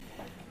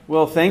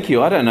Well, thank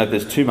you. I don't know if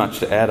there's too much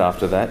to add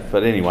after that,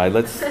 but anyway,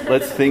 let's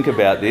think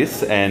about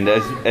this. And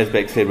as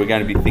Beck said, we're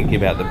going to be thinking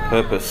about the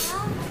purpose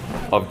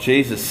of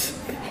Jesus.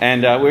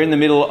 And we're in the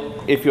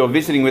middle, if you're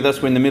visiting with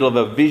us, we're in the middle of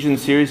a vision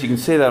series. You can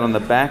see that on the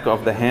back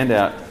of the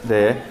handout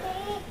there.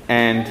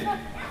 And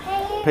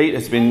Pete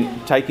has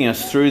been taking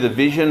us through the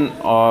vision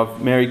of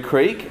Mary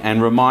Creek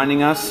and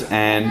reminding us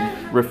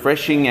and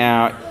refreshing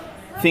our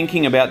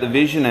thinking about the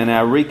vision and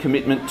our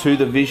recommitment to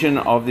the vision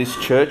of this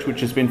church,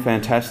 which has been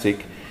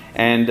fantastic.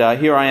 And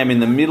here I am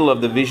in the middle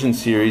of the vision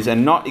series,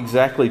 and not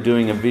exactly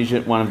doing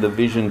one of the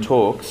vision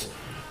talks,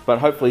 but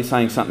hopefully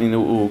saying something that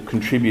will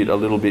contribute a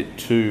little bit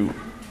to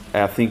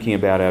our thinking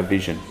about our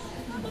vision.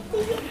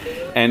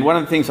 And one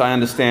of the things I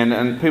understand,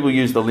 and people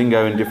use the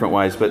lingo in different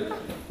ways, but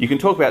you can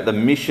talk about the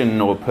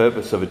mission or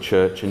purpose of a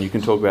church, and you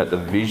can talk about the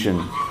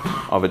vision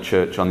of a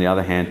church on the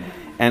other hand.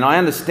 And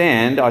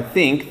I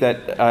think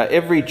that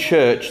every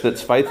church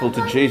that's faithful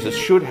to Jesus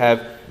should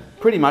have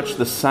pretty much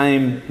the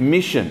same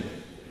mission.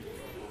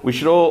 We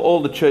should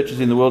all the churches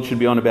in the world should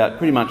be on about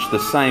pretty much the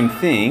same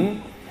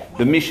thing,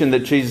 the mission that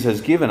Jesus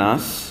has given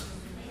us,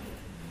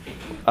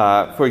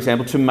 for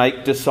example, to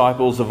make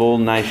disciples of all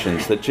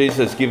nations, that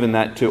Jesus has given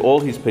that to all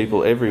his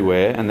people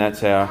everywhere, and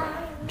that's our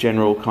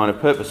general kind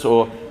of purpose.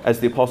 Or, as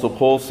the Apostle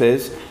Paul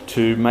says,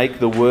 to make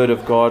the word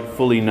of God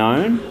fully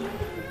known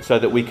so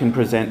that we can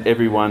present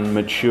everyone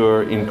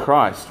mature in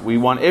Christ. We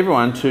want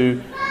everyone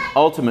to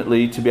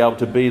ultimately to be able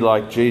to be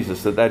like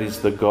Jesus, that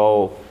is the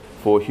goal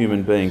for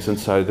human beings, and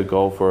so the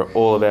goal for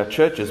all of our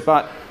churches.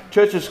 But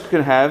churches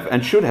can have,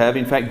 and should have,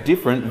 in fact,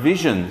 different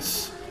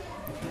visions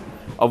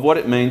of what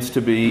it means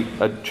to be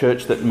a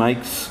church that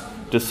makes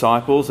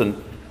disciples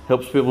and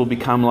helps people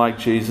become like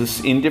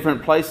Jesus in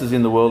different places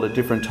in the world at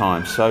different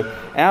times. So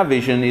our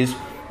vision is,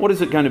 what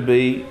is it going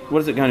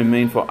to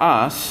mean for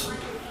us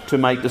to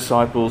make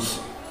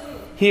disciples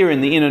here in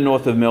the inner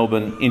north of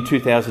Melbourne in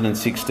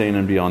 2016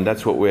 and beyond?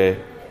 That's what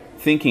we're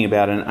thinking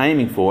about and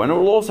aiming for. And it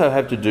will also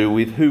have to do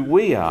with who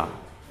we are.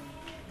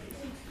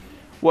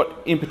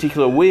 What in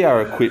particular we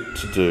are equipped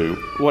to do,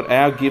 what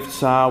our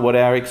gifts are, what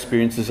our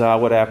experiences are,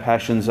 what our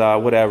passions are,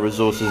 what our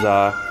resources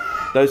are,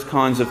 those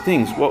kinds of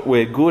things, what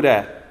we're good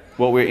at,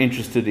 what we're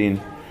interested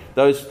in,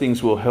 those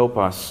things will help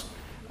us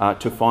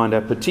to find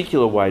a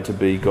particular way to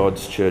be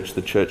God's church,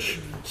 the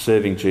church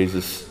serving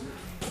Jesus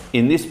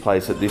in this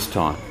place at this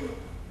time.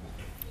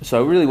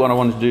 So really what I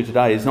want to do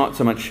today is not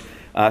so much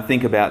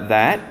think about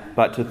that,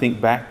 but to think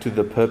back to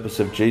the purpose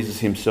of Jesus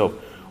himself.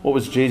 What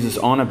was Jesus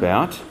on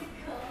about?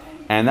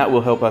 And that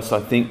will help us, I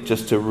think,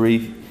 just to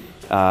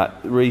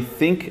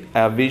rethink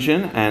our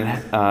vision and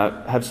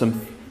have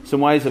some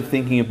ways of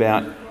thinking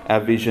about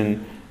our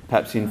vision,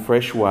 perhaps in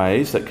fresh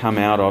ways that come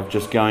out of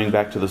just going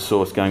back to the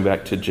source, going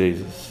back to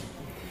Jesus.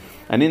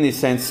 And in this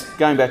sense,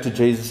 going back to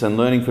Jesus and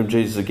learning from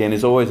Jesus again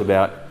is always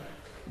about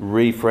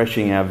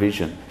refreshing our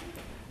vision.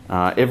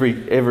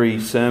 Every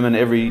sermon,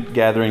 every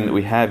gathering that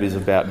we have is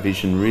about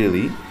vision,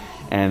 really,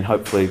 and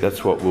hopefully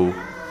that's what we'll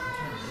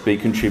be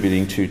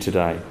contributing to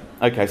today.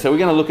 Okay, so we're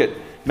going to look at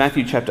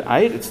Matthew chapter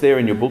 8. It's there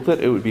in your booklet.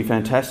 It would be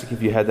fantastic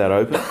if you had that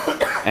open.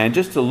 And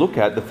just to look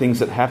at the things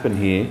that happen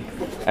here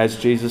as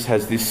Jesus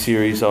has this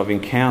series of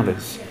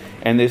encounters.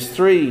 And there's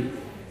three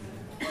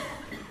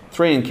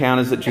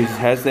encounters that Jesus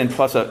has, then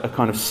plus a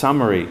kind of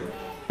summary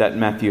that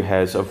Matthew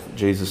has of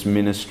Jesus'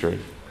 ministry.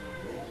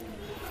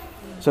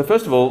 So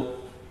first of all,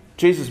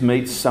 Jesus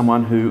meets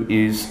someone who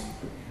is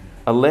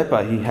a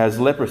leper. He has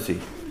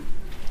leprosy.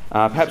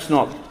 Perhaps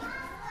not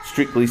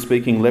strictly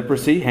speaking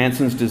leprosy,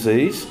 Hansen's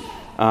disease,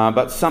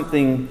 but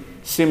something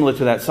similar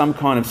to that, some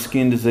kind of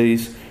skin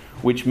disease,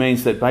 which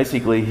means that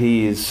basically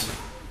he is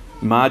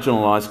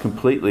marginalised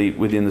completely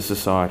within the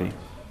society.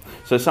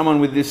 So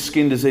someone with this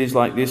skin disease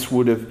like this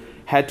would have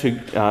had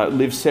to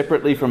live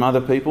separately from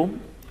other people.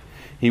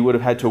 He would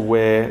have had to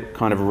wear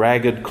kind of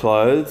ragged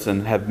clothes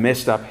and have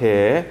messed up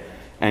hair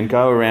and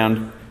go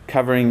around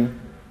covering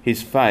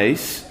his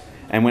face,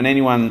 and when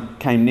anyone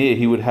came near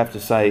he would have to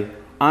say,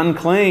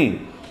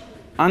 "Unclean,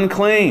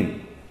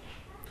 unclean,"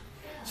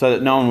 so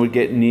that no one would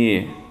get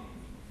near.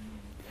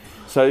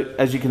 So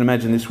as you can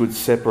imagine, this would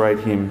separate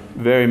him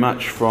very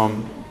much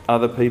from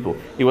other people.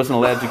 He wasn't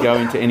allowed to go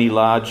into any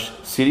large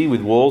city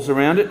with walls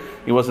around it.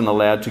 He wasn't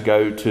allowed to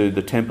go to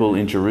the temple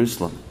in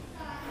Jerusalem.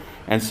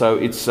 And so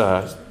it's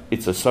a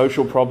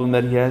social problem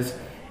that he has,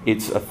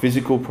 it's a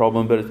physical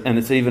problem, and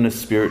it's even a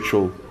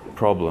spiritual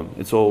problem.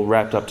 It's all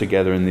wrapped up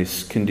together in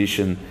this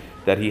condition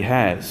that he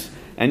has.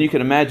 And you can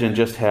imagine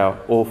just how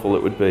awful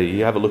it would be.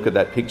 You have a look at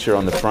that picture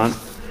on the front.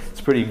 It's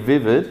pretty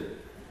vivid,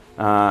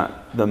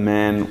 the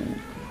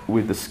man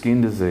with the skin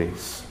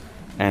disease,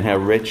 and how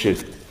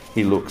wretched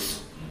he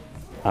looks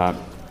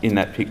in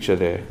that picture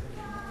there.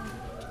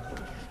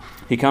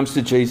 He comes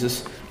to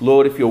Jesus,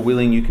 "Lord, if you're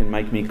willing, you can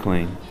make me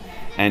clean."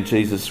 And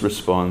Jesus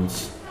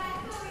responds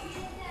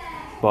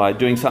by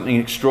doing something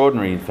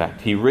extraordinary, in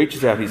fact. He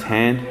reaches out his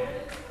hand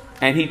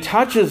and he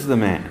touches the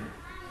man.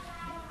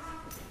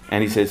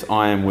 And he says,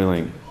 "I am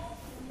willing."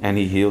 And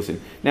he heals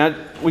him. Now,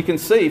 we can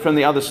see from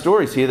the other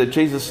stories here that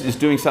Jesus is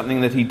doing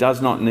something that he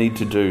does not need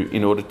to do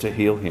in order to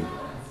heal him.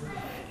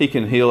 He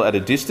can heal at a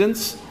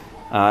distance.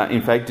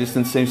 In fact,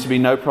 distance seems to be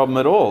no problem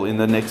at all in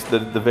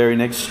the very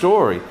next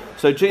story.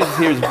 So Jesus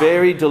here is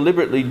very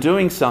deliberately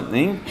doing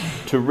something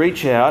to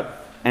reach out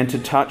and to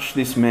touch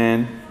this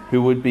man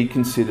who would be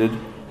considered,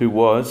 who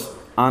was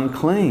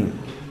unclean.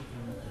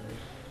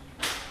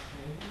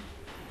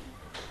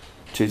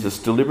 Jesus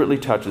deliberately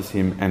touches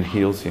him and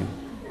heals him.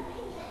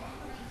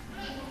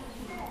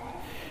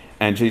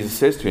 And Jesus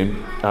says to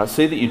him,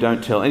 see that you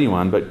don't tell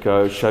anyone, but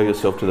go show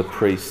yourself to the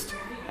priest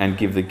and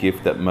give the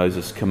gift that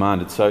Moses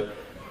commanded. So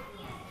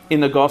in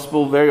the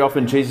gospel, very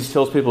often Jesus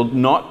tells people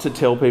not to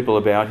tell people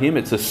about him.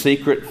 It's a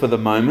secret for the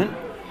moment.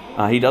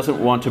 He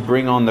doesn't want to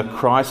bring on the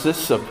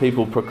crisis of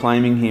people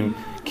proclaiming him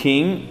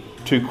king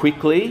too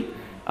quickly.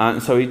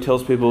 And so he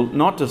tells people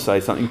not to say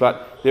something.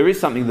 But there is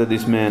something that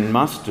this man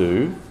must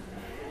do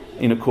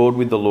in accord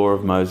with the law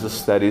of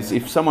Moses. That is,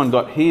 if someone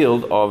got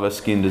healed of a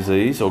skin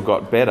disease or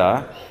got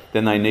better,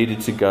 then they needed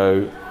to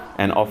go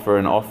and offer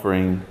an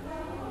offering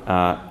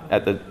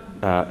at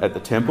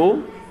the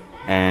temple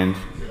and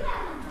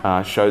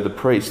show the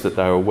priest that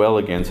they were well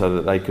again so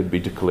that they could be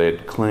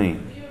declared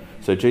clean.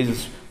 So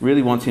Jesus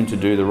really wants him to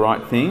do the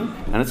right thing,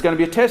 and it's going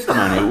to be a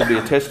testimony. It will be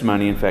a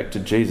testimony, in fact, to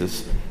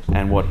Jesus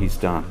and what he's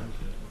done.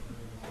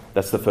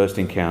 That's the first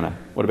encounter.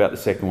 What about the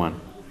second one?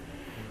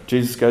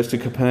 Jesus goes to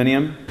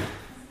Capernaum.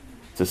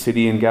 It's a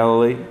city in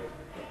Galilee.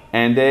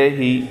 And there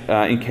he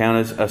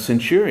encounters a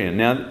centurion.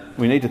 Now,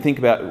 we need to think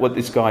about what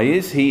this guy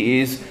is. He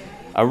is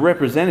a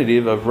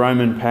representative of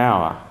Roman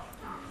power.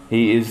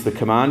 He is the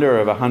commander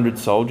of 100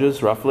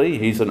 soldiers, roughly.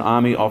 He's an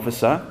army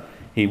officer.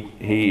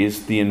 He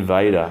is the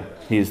invader.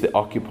 He is the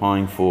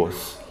occupying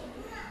force.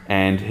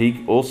 And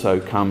he also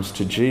comes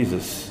to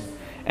Jesus.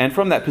 And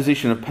from that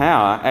position of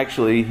power,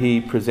 actually,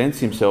 he presents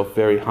himself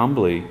very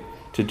humbly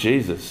to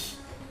Jesus.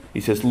 He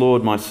says,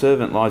 Lord, my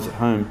servant lies at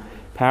home,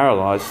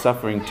 paralysed,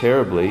 suffering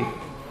terribly.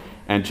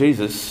 And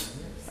Jesus,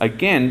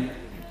 again,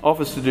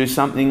 offers to do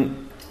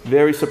something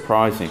very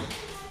surprising.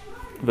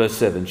 Verse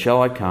 7,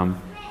 shall I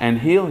come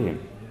and heal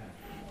him?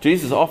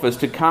 Jesus offers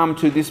to come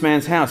to this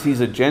man's house. He's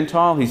a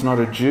Gentile, he's not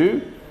a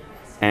Jew,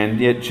 and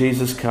yet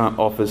Jesus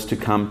offers to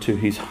come to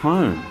his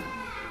home.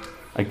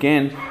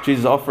 Again,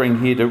 Jesus offering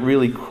here to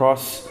really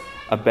cross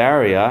a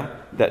barrier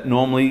that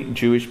normally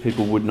Jewish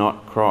people would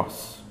not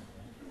cross,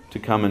 to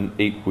come and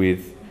eat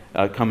with,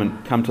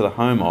 come to the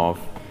home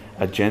of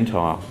a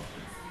Gentile.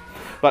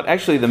 But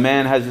actually the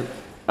man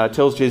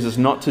tells Jesus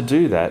not to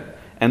do that,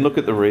 and look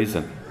at the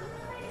reason.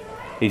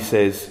 He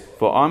says,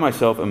 for I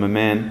myself am a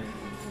man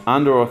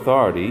under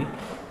authority,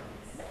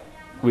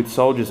 with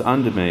soldiers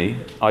under me.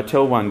 I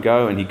tell one,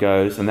 go, and he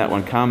goes, and that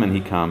one, come, and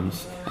he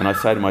comes. And I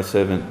say to my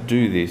servant,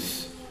 do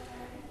this,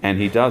 and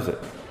he does it.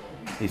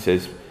 He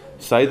says,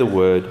 say the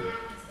word,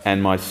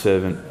 and my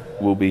servant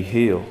will be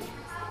healed.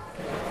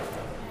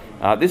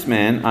 This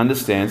man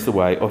understands the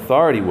way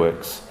authority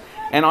works.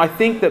 And I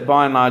think that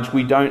by and large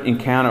we don't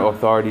encounter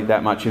authority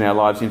that much in our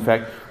lives. In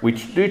fact, we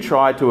do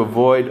try to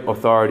avoid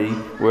authority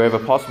wherever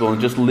possible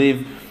and just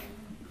live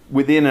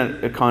within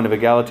a kind of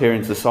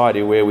egalitarian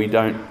society where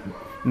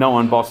no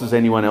one bosses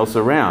anyone else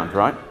around,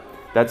 right?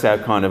 That's our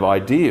kind of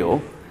ideal,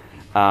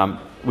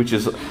 which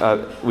is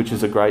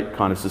a great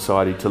kind of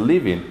society to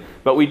live in.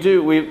 But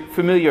we're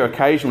familiar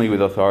occasionally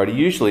with authority.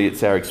 Usually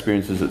it's our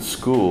experiences at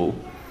school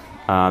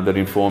that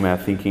inform our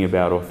thinking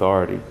about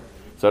authority.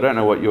 So I don't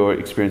know what your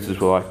experiences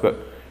were like,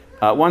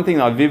 but one thing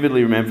I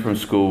vividly remember from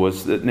school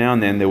was that now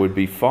and then there would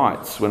be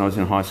fights. When I was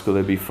in high school,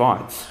 there'd be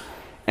fights.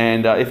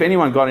 And if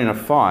anyone got in a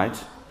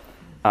fight,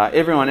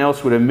 everyone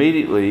else would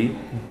immediately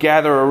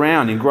gather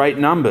around in great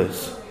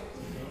numbers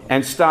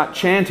and start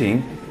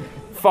chanting,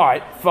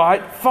 fight,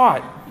 fight,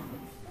 fight.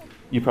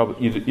 You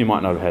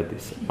might not have had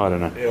this. I don't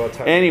know.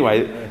 Yeah,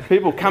 anyway,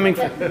 people coming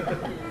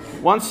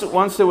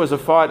once there was a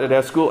fight at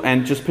our school,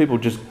 and people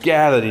just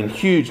gathered in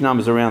huge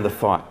numbers around the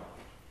fight.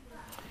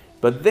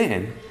 But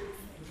then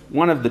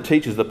one of the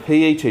teachers, the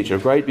PE teacher, a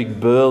great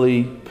big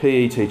burly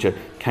PE teacher,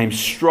 came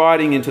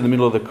striding into the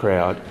middle of the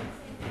crowd,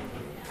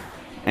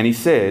 and he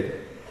said,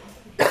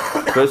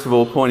 first of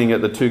all, pointing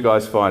at the two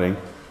guys fighting,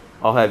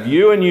 I'll have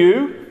you and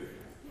you,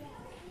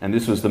 and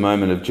this was the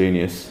moment of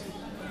genius,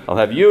 I'll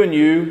have you and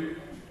you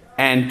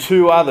and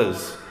two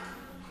others.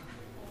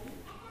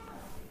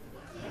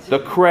 The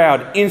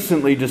crowd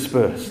instantly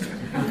dispersed.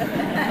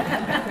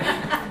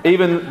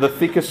 Even the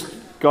thickest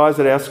guys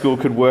at our school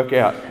could work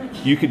out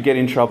you could get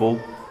in trouble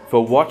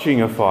for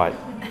watching a fight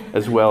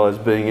as well as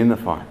being in the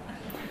fight.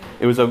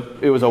 It was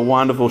a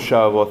wonderful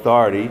show of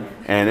authority,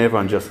 and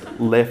everyone just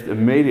left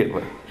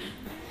immediately.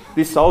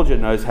 This soldier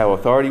knows how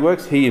authority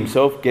works. He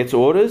himself gets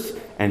orders,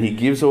 and he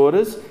gives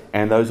orders,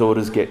 and those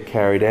orders get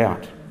carried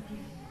out.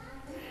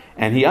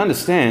 And he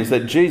understands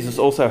that Jesus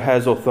also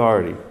has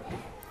authority.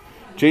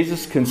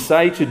 Jesus can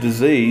say to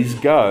disease,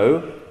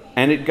 go,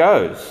 and it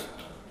goes.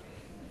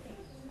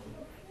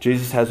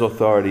 Jesus has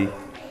authority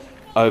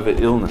over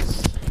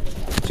illness.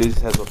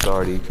 Jesus has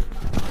authority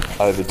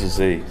over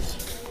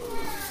disease.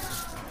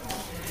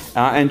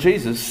 And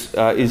Jesus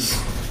is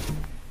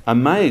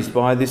amazed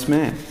by this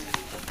man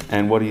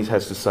and what he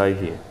has to say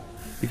here.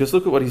 Because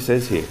look at what he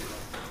says here.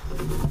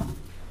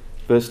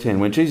 Verse 10,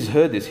 when Jesus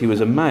heard this, he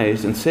was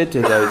amazed and said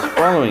to those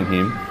following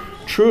him,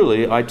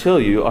 "Truly, I tell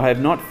you, I have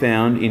not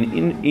found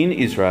in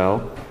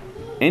Israel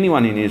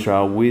anyone in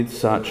Israel with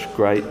such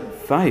great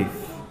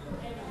faith."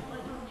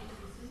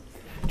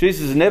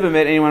 Jesus has never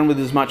met anyone with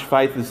as much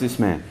faith as this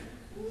man.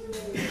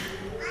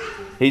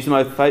 He's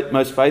the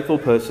most faithful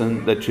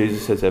person that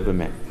Jesus has ever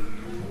met.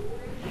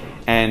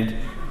 And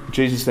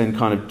Jesus then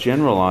kind of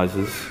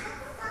generalises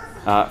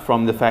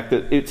from the fact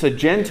that it's a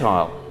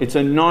Gentile, it's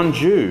a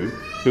non-Jew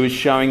who is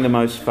showing the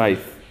most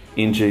faith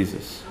in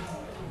Jesus.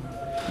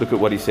 Look at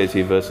what he says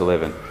here, verse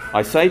 11.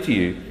 "I say to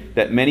you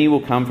that many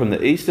will come from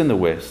the east and the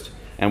west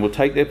and will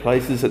take their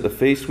places at the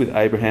feast with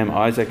Abraham,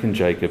 Isaac and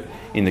Jacob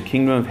in the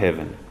kingdom of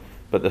heaven.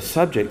 But the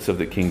subjects of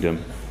the kingdom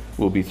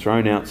will be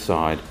thrown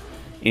outside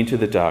into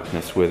the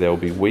darkness where there will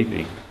be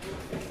weeping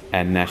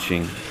and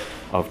gnashing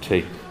of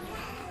teeth."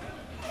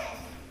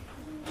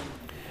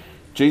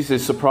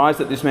 Jesus is surprised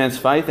at this man's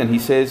faith, and he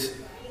says,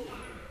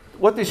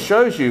 what this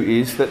shows you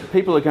is that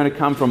people are going to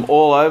come from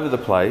all over the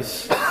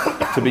place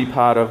to be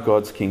part of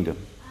God's kingdom.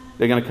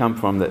 They're going to come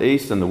from the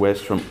east and the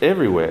west, from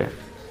everywhere,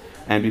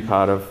 and be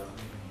part of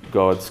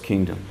God's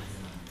kingdom.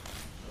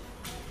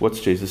 What's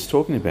Jesus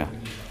talking about?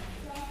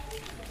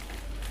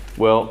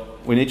 Well,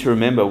 we need to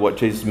remember what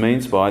Jesus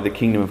means by the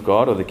kingdom of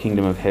God or the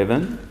kingdom of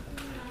heaven.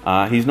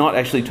 He's not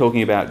actually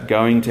talking about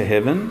going to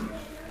heaven,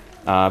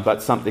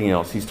 but something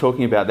else. He's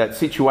talking about that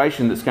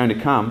situation that's going to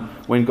come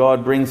when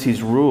God brings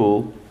his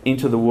rule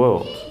into the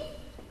world.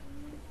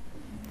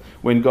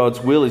 When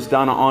God's will is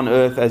done on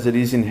earth as it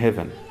is in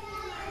heaven.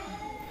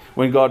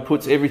 When God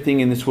puts everything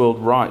in this world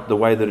right the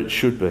way that it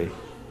should be.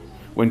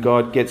 When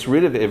God gets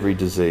rid of every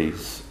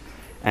disease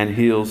and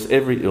heals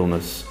every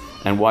illness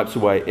and wipes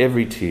away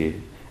every tear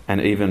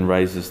and even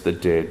raises the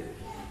dead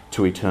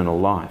to eternal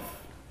life.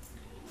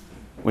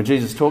 When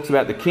Jesus talks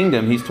about the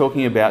kingdom, he's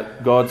talking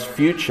about God's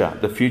future,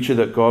 the future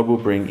that God will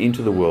bring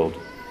into the world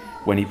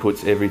when he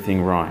puts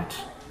everything right.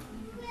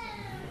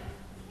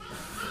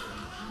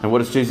 And what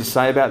does Jesus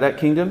say about that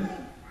kingdom?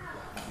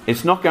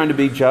 It's not going to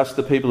be just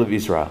the people of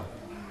Israel.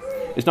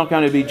 It's not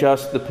going to be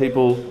just the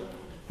people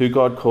who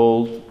God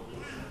called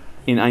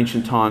in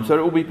ancient times. So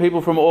it will be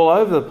people from all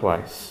over the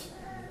place.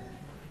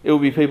 It will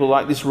be people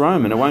like this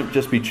Roman. It won't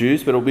just be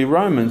Jews, but it will be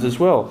Romans as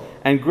well,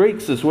 and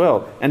Greeks as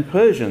well, and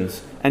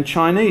Persians, and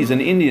Chinese,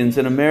 and Indians,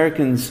 and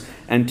Americans,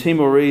 and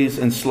Timorese,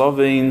 and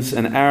Slovenes,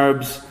 and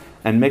Arabs,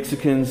 and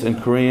Mexicans,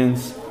 and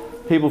Koreans.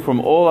 People from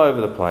all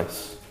over the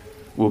place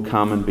will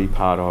come and be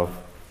part of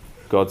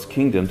God's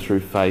kingdom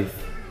through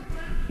faith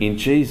in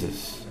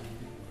Jesus.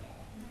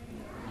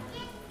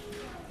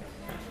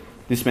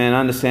 This man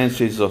understands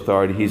Jesus'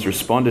 authority. He's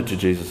responded to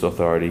Jesus'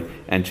 authority,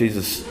 and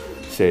Jesus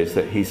says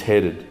that he's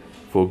headed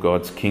for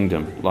God's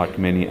kingdom like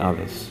many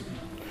others.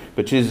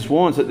 But Jesus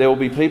warns that there will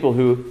be people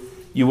who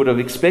you would have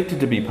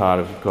expected to be part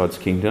of God's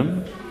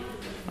kingdom.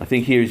 I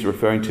think here he's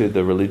referring to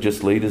the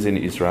religious leaders in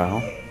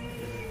Israel.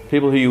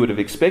 People who you would have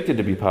expected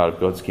to be part of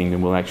God's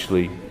kingdom will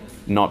actually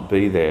not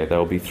be there.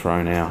 They'll be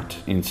thrown out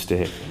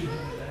instead.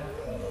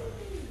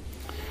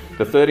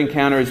 The third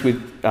encounter is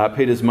with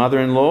Peter's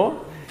mother-in-law,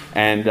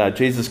 and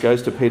Jesus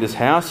goes to Peter's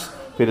house.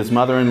 Peter's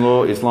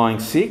mother-in-law is lying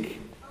sick,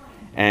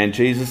 and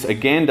Jesus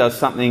again does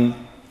something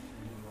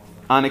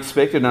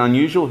unexpected and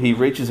unusual. He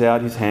reaches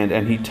out his hand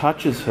and he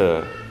touches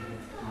her.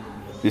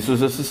 This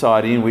was a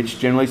society in which,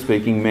 generally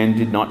speaking, men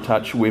did not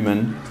touch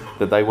women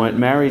that they weren't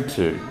married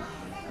to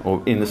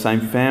or in the same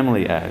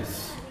family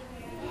as.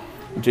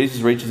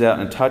 Jesus reaches out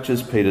and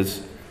touches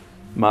Peter's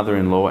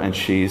mother-in-law, and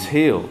she is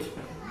healed.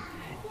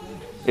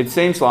 It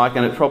seems like,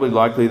 and it's probably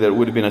likely, that it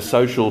would have been a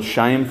social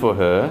shame for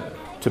her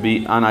to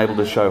be unable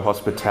to show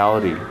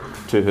hospitality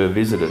to her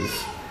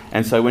visitors.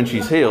 And so when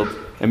she's healed,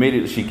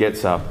 immediately she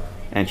gets up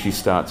and she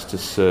starts to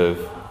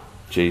serve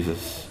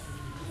Jesus.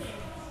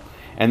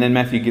 And then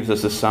Matthew gives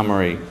us a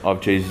summary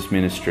of Jesus'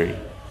 ministry.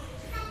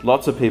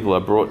 Lots of people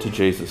are brought to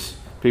Jesus.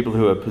 People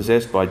who are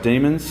possessed by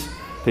demons,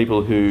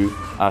 people who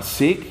are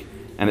sick,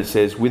 and it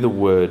says, with a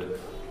word,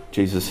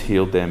 Jesus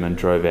healed them and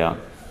drove out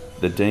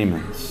the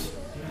demons.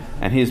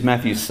 And here's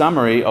Matthew's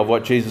summary of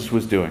what Jesus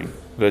was doing.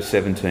 Verse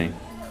 17.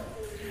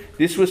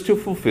 This was to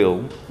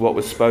fulfill what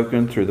was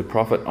spoken through the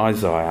prophet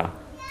Isaiah.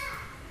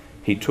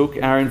 He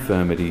took our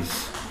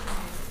infirmities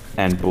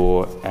and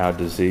bore our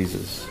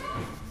diseases.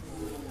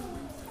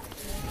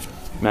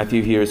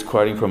 Matthew here is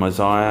quoting from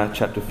Isaiah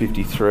chapter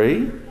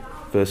 53,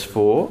 verse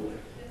 4.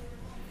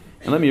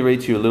 And let me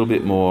read to you a little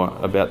bit more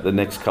about the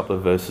next couple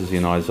of verses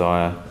in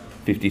Isaiah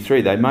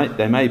 53.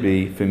 They may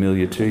be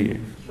familiar to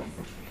you.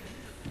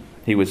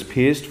 He was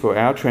pierced for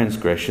our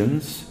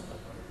transgressions.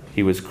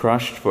 He was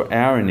crushed for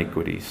our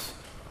iniquities.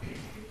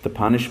 The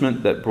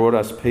punishment that brought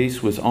us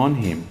peace was on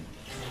him,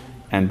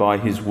 and by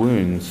his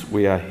wounds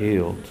we are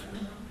healed.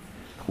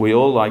 We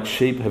all like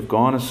sheep have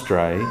gone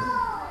astray.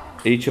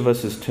 Each of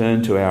us has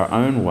turned to our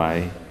own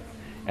way,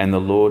 and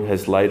the Lord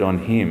has laid on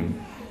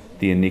him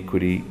the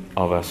iniquity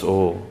of us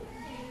all.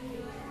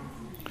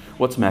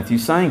 What's Matthew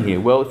saying here?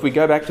 Well, if we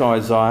go back to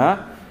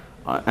Isaiah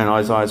and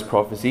Isaiah's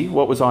prophecy,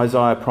 what was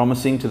Isaiah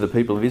promising to the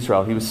people of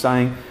Israel? He was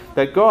saying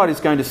that God is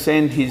going to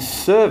send his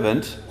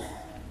servant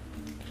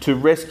to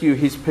rescue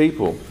his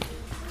people.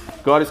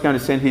 God is going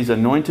to send his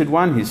anointed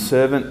one, his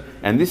servant,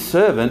 and this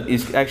servant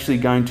is actually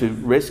going to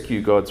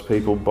rescue God's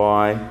people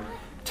by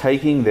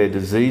taking their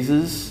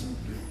diseases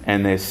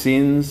and their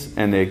sins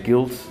and their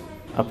guilt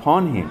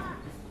upon him.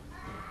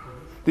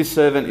 This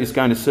servant is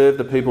going to serve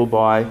the people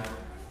by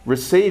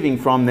receiving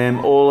from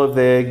them all of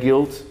their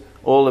guilt,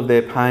 all of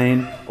their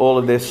pain, all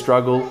of their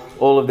struggle,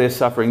 all of their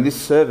suffering. This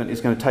servant is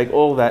going to take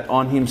all of that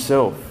on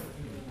himself.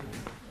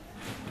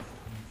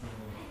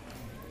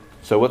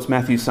 So what's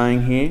Matthew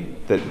saying here?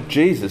 That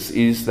Jesus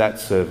is that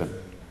servant.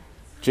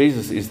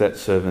 Jesus is that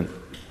servant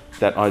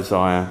that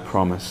Isaiah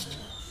promised.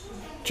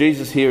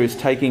 Jesus here is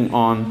taking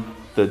on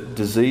the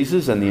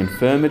diseases and the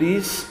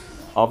infirmities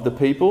of the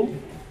people,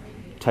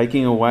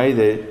 taking away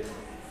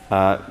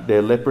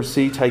their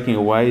leprosy, taking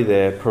away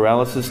their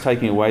paralysis,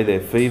 taking away their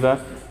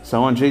fever,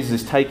 so on.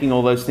 Jesus is taking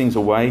all those things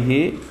away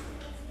here.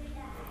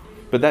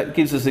 But that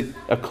gives us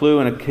a clue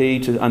and a key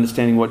to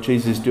understanding what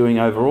Jesus is doing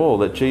overall,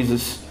 that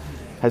Jesus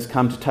has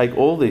come to take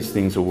all these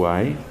things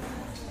away.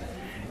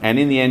 And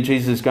in the end,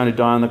 Jesus is going to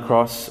die on the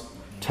cross,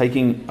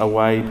 taking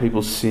away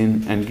people's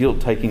sin and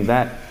guilt, taking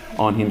that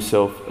on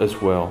himself as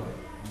well.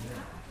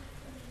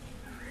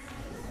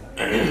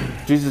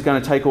 Jesus is going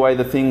to take away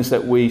the things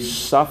that we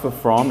suffer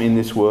from in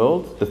this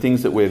world, the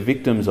things that we're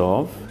victims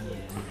of.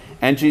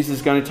 And Jesus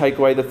is going to take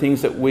away the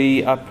things that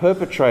we are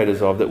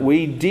perpetrators of, that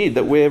we did,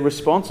 that we're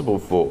responsible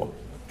for.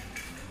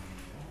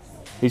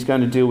 He's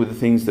going to deal with the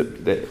things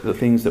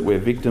that we're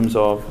victims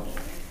of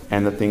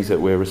and the things that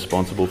we're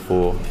responsible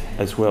for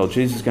as well.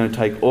 Jesus is going to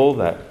take all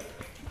that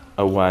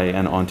away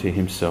and onto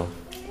himself.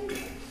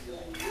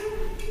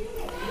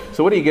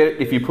 So what do you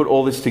get if you put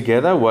all this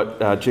together,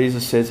 what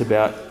Jesus says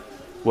about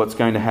what's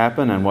going to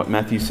happen and what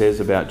Matthew says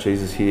about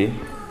Jesus here?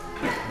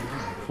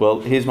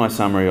 Well, here's my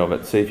summary of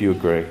it. See if you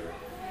agree.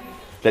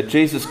 That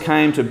Jesus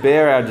came to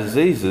bear our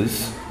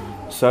diseases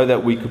so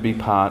that we could be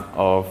part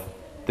of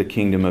the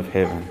kingdom of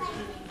heaven.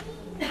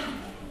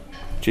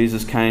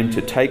 Jesus came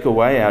to take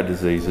away our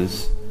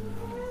diseases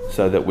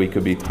so that we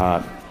could be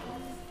part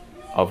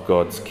of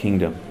God's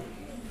kingdom.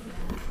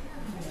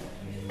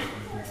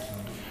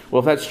 Well,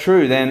 if that's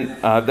true, then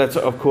that's,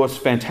 of course,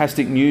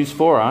 fantastic news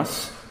for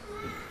us.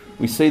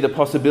 We see the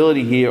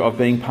possibility here of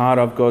being part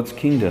of God's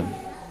kingdom.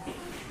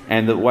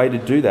 And the way to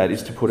do that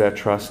is to put our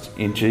trust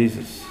in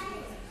Jesus.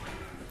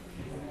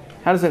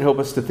 How does that help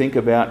us to think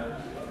about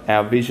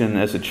our vision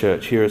as a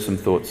church? Here are some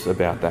thoughts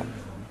about that.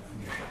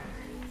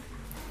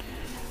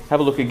 Have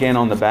a look again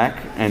on the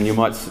back, and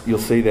you'll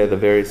see there the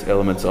various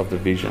elements of the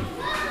vision.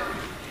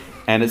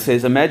 And it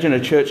says, imagine a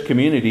church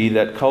community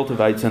that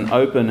cultivates an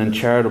open and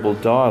charitable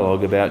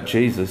dialogue about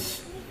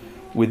Jesus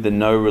with the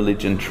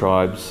no-religion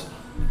tribes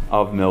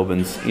of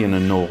Melbourne's inner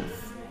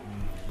north.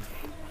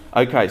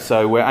 Okay,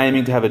 so we're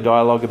aiming to have a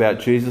dialogue about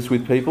Jesus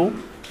with people.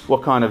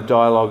 What kind of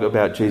dialogue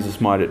about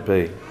Jesus might it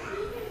be?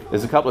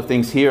 There's a couple of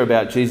things here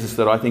about Jesus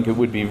that I think it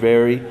would be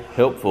very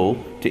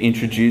helpful to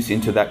introduce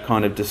into that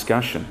kind of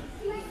discussion.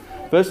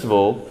 First of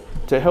all,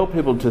 to help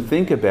people to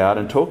think about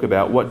and talk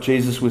about what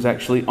Jesus was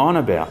actually on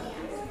about.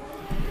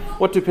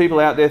 What do people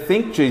out there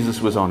think Jesus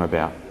was on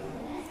about?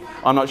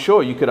 I'm not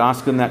sure. You could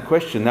ask them that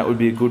question. That would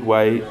be a good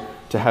way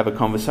to have a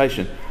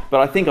conversation.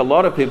 But I think a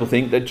lot of people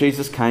think that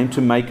Jesus came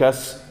to make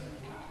us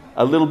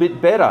a little bit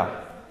better,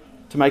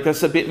 to make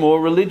us a bit more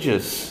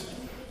religious,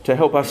 to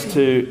help us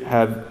to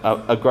have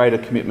a greater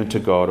commitment to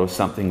God or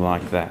something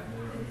like that.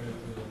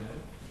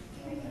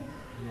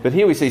 But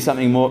here we see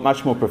something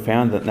much more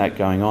profound than that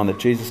going on, that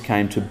Jesus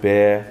came to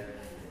bear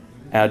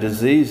our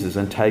diseases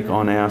and take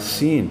on our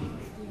sin.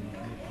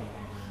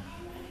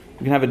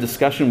 We can have a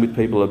discussion with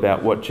people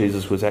about what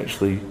Jesus was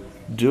actually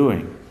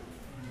doing.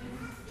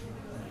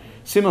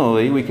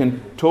 Similarly, we can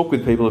talk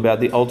with people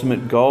about the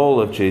ultimate goal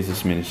of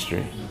Jesus'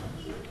 ministry.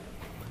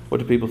 What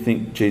do people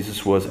think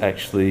Jesus was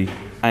actually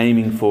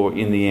aiming for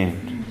in the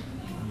end?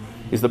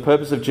 Is the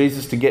purpose of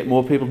Jesus to get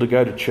more people to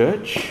go to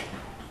church?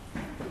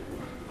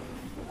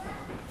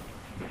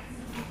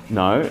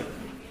 No.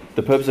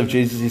 The purpose of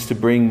Jesus is to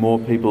bring more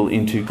people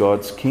into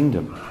God's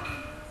kingdom,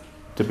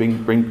 to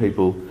bring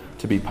people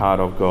to be part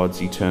of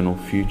God's eternal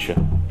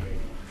future.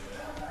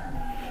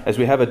 As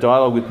we have a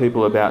dialogue with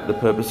people about the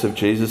purpose of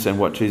Jesus and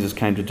what Jesus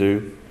came to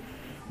do,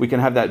 we can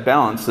have that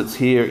balance that's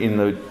here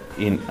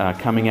in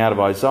coming out of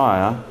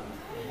Isaiah,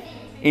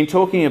 in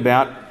talking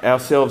about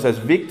ourselves as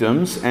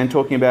victims and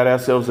talking about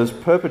ourselves as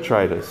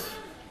perpetrators.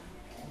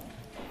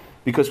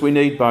 Because we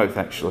need both,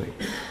 actually.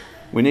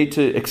 We need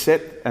to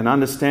accept and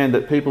understand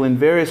that people in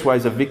various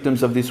ways are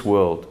victims of this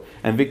world,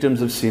 and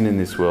victims of sin in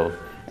this world,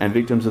 and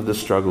victims of the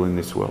struggle in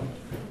this world.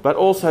 But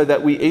also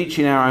that we each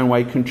in our own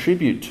way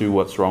contribute to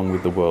what's wrong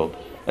with the world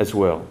as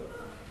well.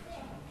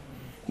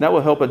 That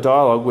will help a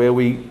dialogue where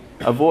we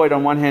avoid,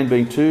 on one hand,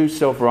 being too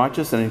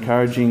self-righteous and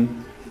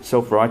encouraging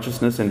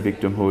self-righteousness and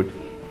victimhood,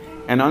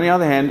 and on the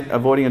other hand,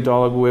 avoiding a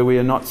dialogue where we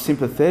are not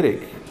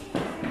sympathetic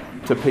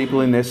to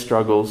people in their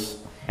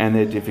struggles and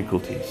their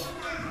difficulties.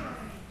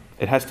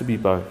 It has to be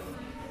both.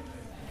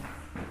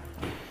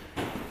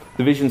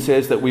 The vision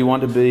says that we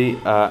want to be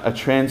a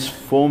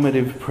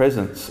transformative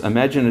presence.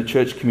 Imagine a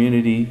church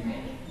community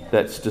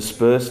that's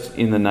dispersed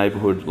in the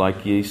neighbourhood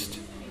like yeast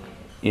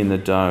in the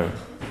dough.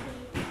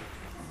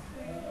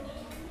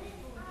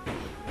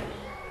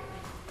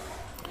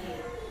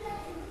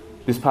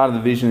 This part of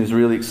the vision is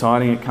really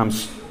exciting. It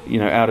comes,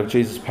 out of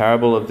Jesus'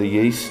 parable of the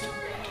yeast.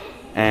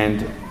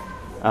 And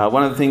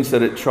one of the things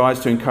that it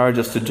tries to encourage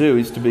us to do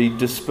is to be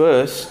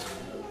dispersed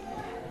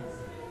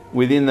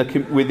within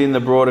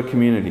the broader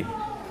community.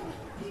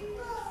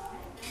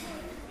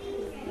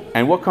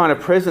 And what kind of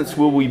presence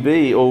will we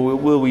be, or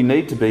will we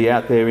need to be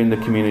out there in the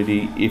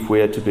community if we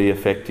are to be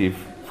effective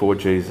for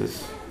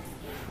Jesus?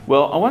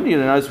 Well, I want you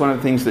to notice one of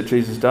the things that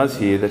Jesus does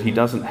here that he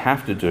doesn't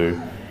have to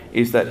do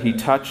is that he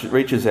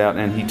reaches out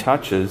and he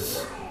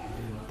touches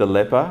the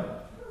leper,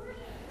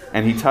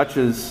 and he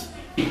touches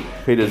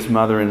Peter's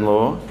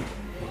mother-in-law,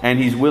 and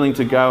he's willing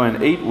to go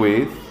and eat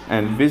with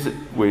and visit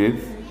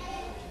with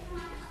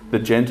the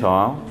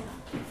Gentile.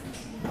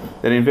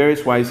 That in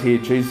various ways here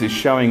Jesus is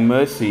showing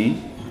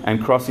mercy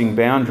and crossing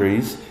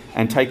boundaries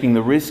and taking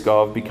the risk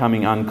of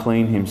becoming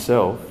unclean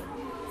himself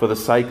for the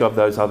sake of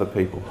those other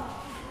people.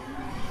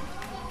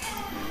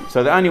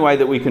 So the only way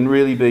that we can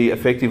really be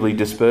effectively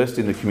dispersed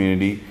in the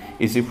community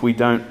is if we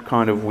don't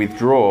kind of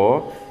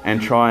withdraw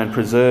and try and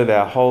preserve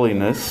our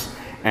holiness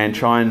and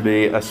try and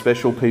be a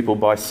special people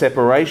by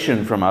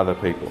separation from other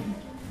people.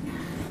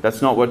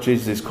 That's not what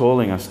Jesus is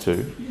calling us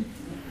to,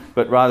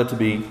 but rather to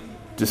be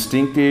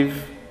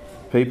distinctive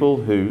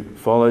people who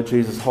follow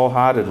Jesus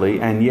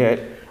wholeheartedly and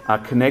yet are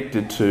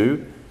connected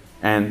to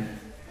and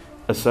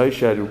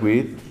associated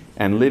with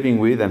and living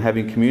with and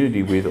having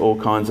community with all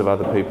kinds of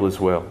other people as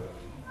well.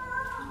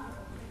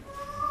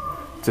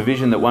 It's a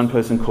vision that one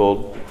person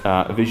called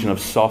a vision of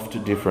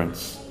soft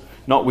difference.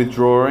 Not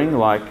withdrawing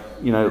like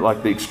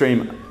the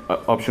extreme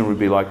option would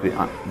be like the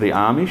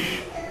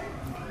Amish,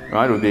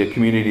 right? It would be a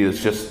community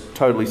that's just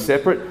totally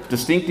separate,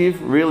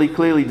 distinctive, really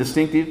clearly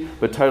distinctive,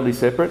 but totally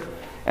separate.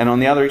 And on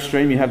the other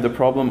extreme, you have the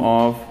problem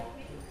of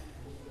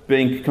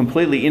being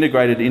completely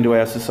integrated into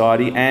our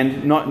society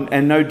and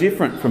no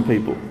different from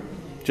people,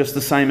 just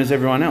the same as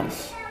everyone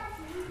else.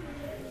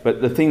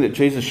 But the thing that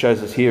Jesus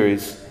shows us here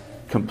is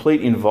complete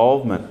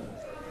involvement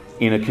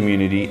in a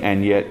community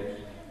and yet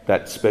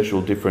that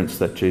special difference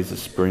that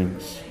Jesus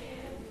brings.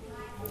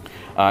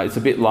 It's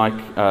a bit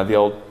like the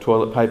old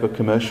toilet paper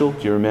commercial.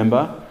 Do you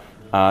remember?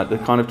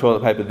 The kind of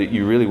toilet paper that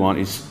you really want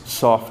is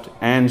soft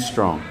and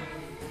strong.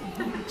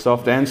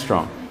 Soft and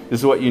strong.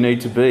 This is what you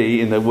need to be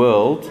in the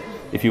world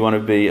if you want to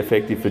be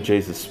effective for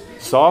Jesus.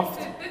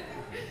 Soft,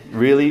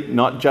 really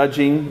not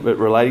judging, but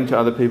relating to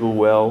other people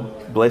well,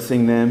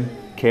 blessing them,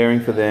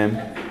 caring for them,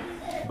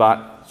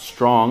 but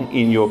strong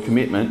in your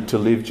commitment to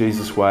live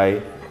Jesus'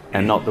 way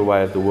and not the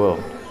way of the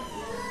world.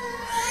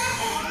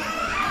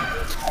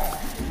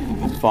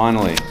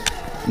 Finally,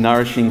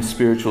 nourishing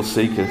spiritual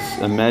seekers.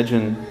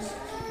 Imagine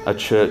a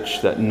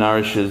church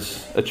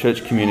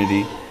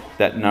community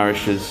that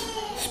nourishes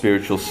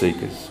spiritual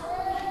seekers.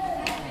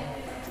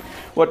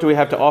 What do we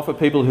have to offer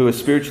people who are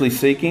spiritually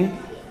seeking?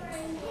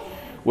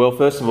 Well,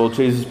 first of all,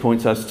 Jesus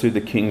points us to the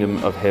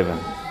kingdom of heaven.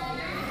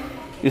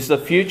 It's the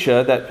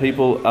future that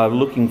people are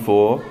looking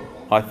for,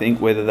 I think,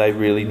 whether they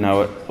really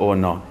know it or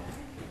not.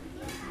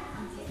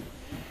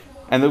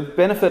 And the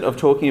benefit of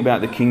talking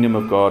about the kingdom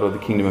of God or the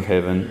kingdom of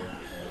heaven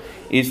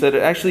is that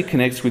it actually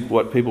connects with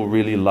what people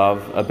really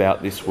love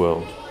about this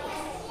world.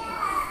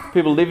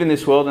 People live in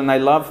this world and they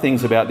love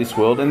things about this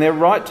world, and they're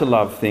right to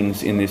love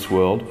things in this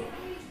world,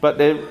 but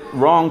they're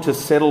wrong to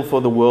settle for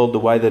the world the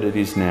way that it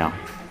is now.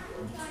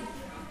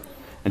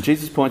 And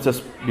Jesus points us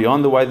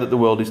beyond the way that the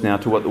world is now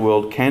to what the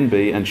world can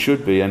be and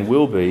should be and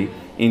will be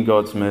in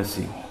God's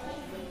mercy.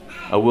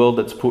 A world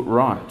that's put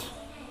right.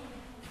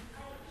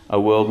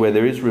 A world where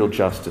there is real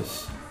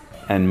justice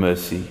and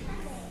mercy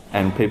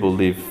and people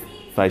live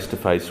face to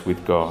face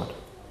with God.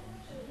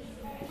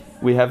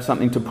 We have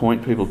something to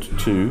point people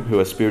to who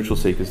are spiritual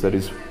seekers that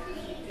is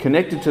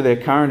connected to their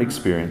current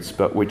experience,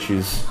 but which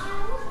is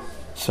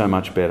so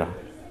much better.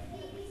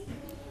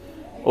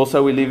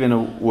 Also, we live in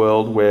a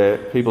world where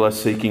people are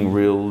seeking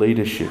real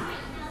leadership.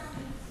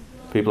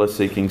 People are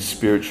seeking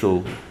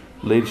spiritual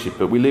leadership.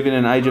 But we live in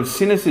an age of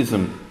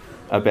cynicism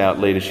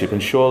about leadership,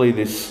 and surely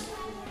this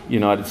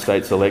United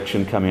States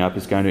election coming up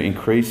is going to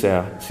increase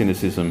our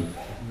cynicism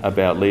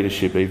about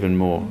leadership even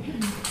more.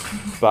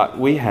 But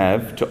we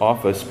have to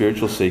offer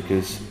spiritual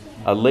seekers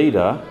a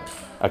leader,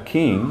 a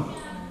king,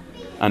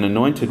 an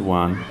anointed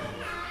one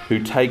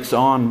who takes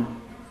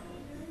on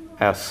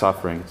our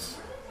sufferings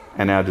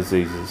and our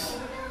diseases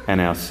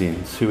and our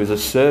sins, who is a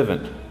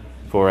servant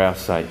for our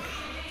sake.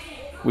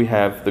 We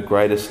have the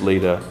greatest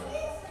leader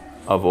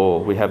of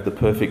all. We have the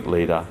perfect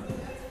leader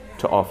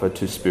to offer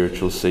to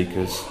spiritual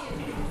seekers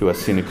who are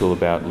cynical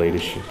about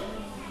leadership.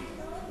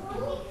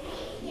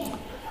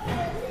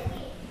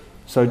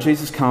 So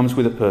Jesus comes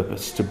with a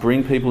purpose, to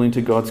bring people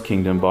into God's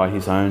kingdom by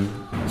his own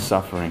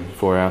suffering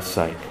for our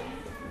sake.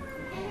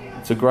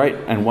 It's a great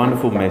and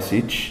wonderful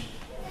message,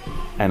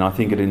 and I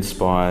think it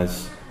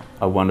inspires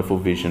a wonderful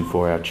vision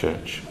for our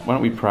church. Why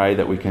don't we pray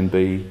that we can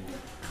be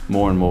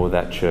more and more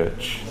that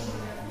church?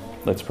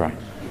 Let's pray.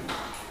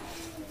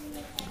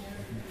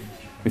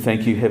 We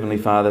thank you, Heavenly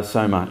Father,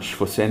 so much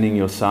for sending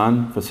your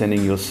Son, for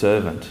sending your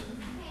servant.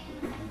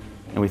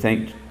 And we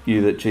thank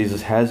you that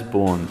Jesus has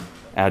borne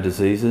our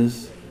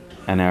diseases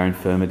and our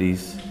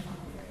infirmities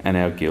and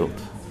our guilt.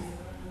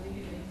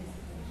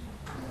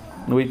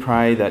 And we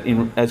pray that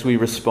as we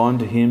respond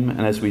to him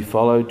and as we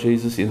follow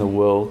Jesus in the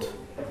world,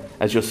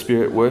 as your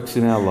Spirit works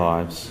in our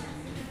lives,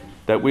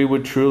 that we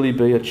would truly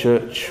be a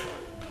church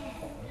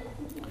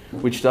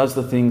which does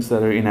the things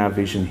that are in our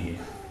vision here,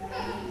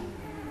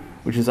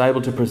 which is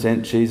able to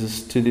present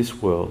Jesus to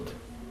this world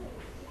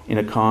in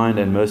a kind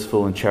and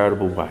merciful and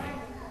charitable way.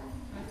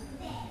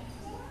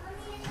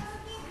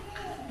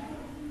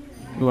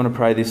 We want to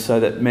pray this so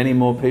that many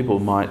more people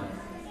might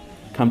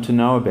come to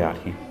know about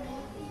him,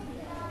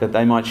 that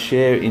they might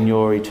share in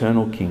your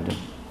eternal kingdom.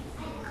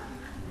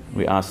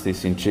 We ask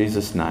this in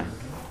Jesus' name.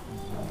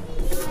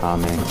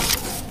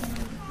 Amen.